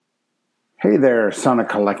Hey there, Sonic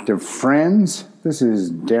Collective friends. This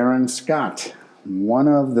is Darren Scott, one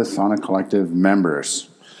of the Sonic Collective members.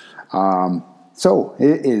 So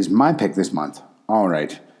it is my pick this month. All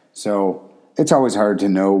right. So it's always hard to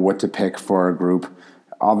know what to pick for a group.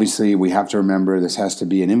 Obviously, we have to remember this has to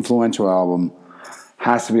be an influential album,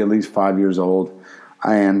 has to be at least 5 years old.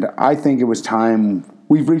 And I think it was time.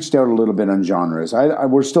 We've reached out a little bit on genres.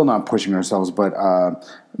 We're still not pushing ourselves, but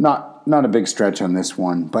not a big stretch on this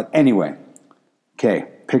one. But anyway, okay,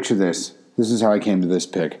 picture this. This is how I came to this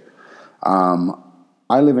pick. I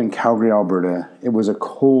live in Calgary, Alberta. It was a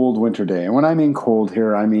cold winter day. And when I mean cold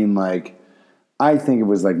here, I mean I think it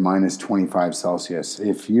was like minus 25 Celsius.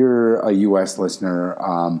 If you're a U.S. listener,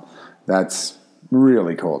 that's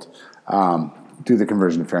really cold. Do the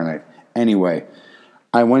conversion to Fahrenheit. Anyway,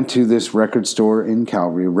 I went to this record store in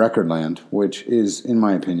Calgary, Recordland, which is, in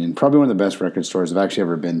my opinion, probably one of the best record stores I've actually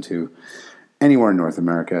ever been to anywhere in North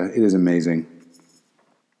America. It is amazing.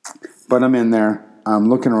 But I'm in there. I'm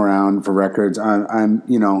looking around for records. I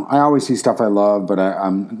always see stuff I love, but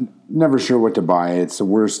I'm never sure what to buy. It's the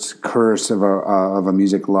worst curse of a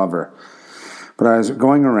music lover. But I was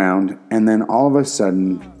going around, and then all of a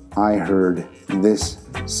sudden, I heard this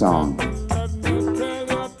song.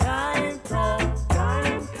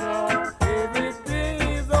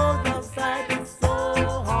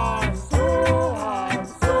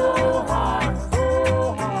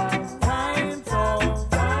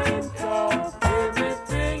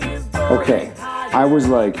 Okay, I was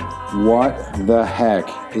like, what the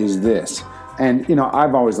heck is this? And,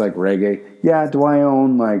 I've always liked reggae. Yeah, do I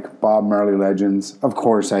own, Bob Marley Legends? Of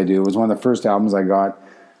course I do. It was one of the first albums I got.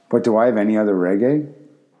 But do I have any other reggae?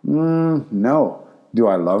 No. Do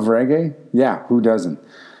I love reggae? Yeah, who doesn't?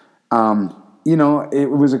 It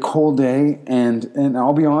was a cold day, and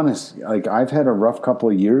I'll be honest, I've had a rough couple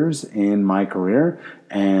of years in my career,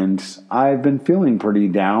 and I've been feeling pretty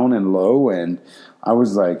down and low, and I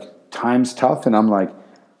was like, time's tough, and I'm like,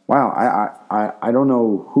 wow, I don't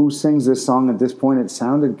know who sings this song at this point. It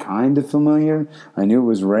sounded kind of familiar. I knew it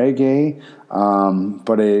was reggae,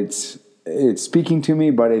 but it's speaking to me,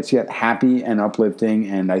 but it's yet happy and uplifting,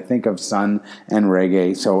 and I think of sun and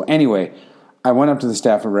reggae. So anyway, I went up to the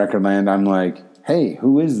staff at Recordland. I'm like, hey,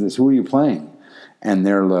 who is this? Who are you playing? And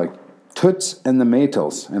they're like, Toots and the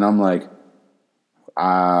Maytals. And I'm like,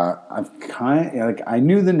 I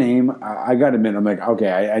knew the name. I got to admit, I'm like,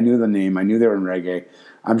 okay, I knew the name. I knew they were in reggae.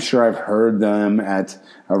 I'm sure I've heard them at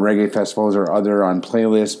reggae festivals or other on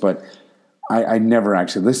playlists, but I never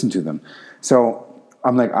actually listened to them. So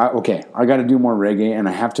I'm like, okay, I got to do more reggae, and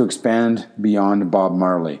I have to expand beyond Bob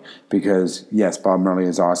Marley because, yes, Bob Marley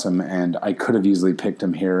is awesome, and I could have easily picked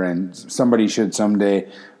him here, and somebody should someday,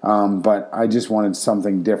 but I just wanted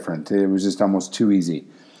something different. It was just almost too easy.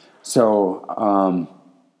 So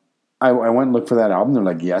I went and looked for that album. They're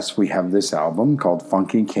like, yes, we have this album called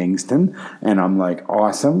Funky Kingston. And I'm like,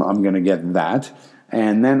 awesome, I'm going to get that.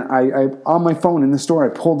 And then I on my phone in the store, I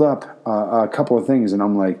pulled up a couple of things, and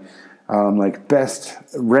I'm like, best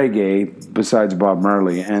reggae besides Bob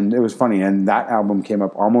Marley. And it was funny. And that album came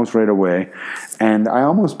up almost right away. And I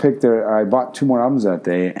almost picked I bought 2 more albums that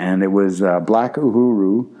day. And it was Black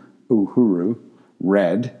Uhuru,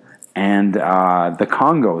 Red, and the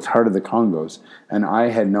Congos, Heart of the Congos. And I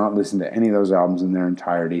had not listened to any of those albums in their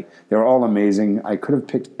entirety. They were all amazing. I could have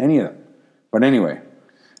picked any of them. But anyway,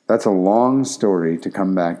 that's a long story to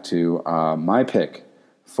come back to. My pick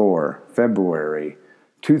for February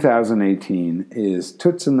 2018 is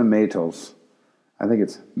Toots and the Maytals. I think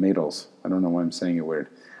it's Maytals. I don't know why I'm saying it weird.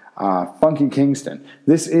 Funky Kingston.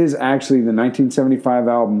 This is actually the 1975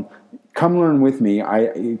 album. Come learn with me.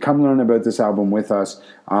 Come learn about this album with us.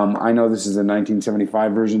 I know this is a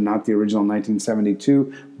 1975 version, not the original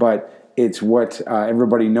 1972, but it's what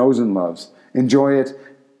everybody knows and loves. Enjoy it.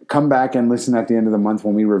 Come back and listen at the end of the month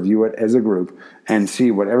when we review it as a group and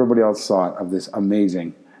see what everybody else thought of this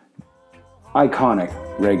amazing, iconic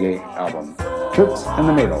reggae album. Toots and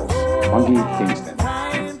the Maytals, Funky Kingston.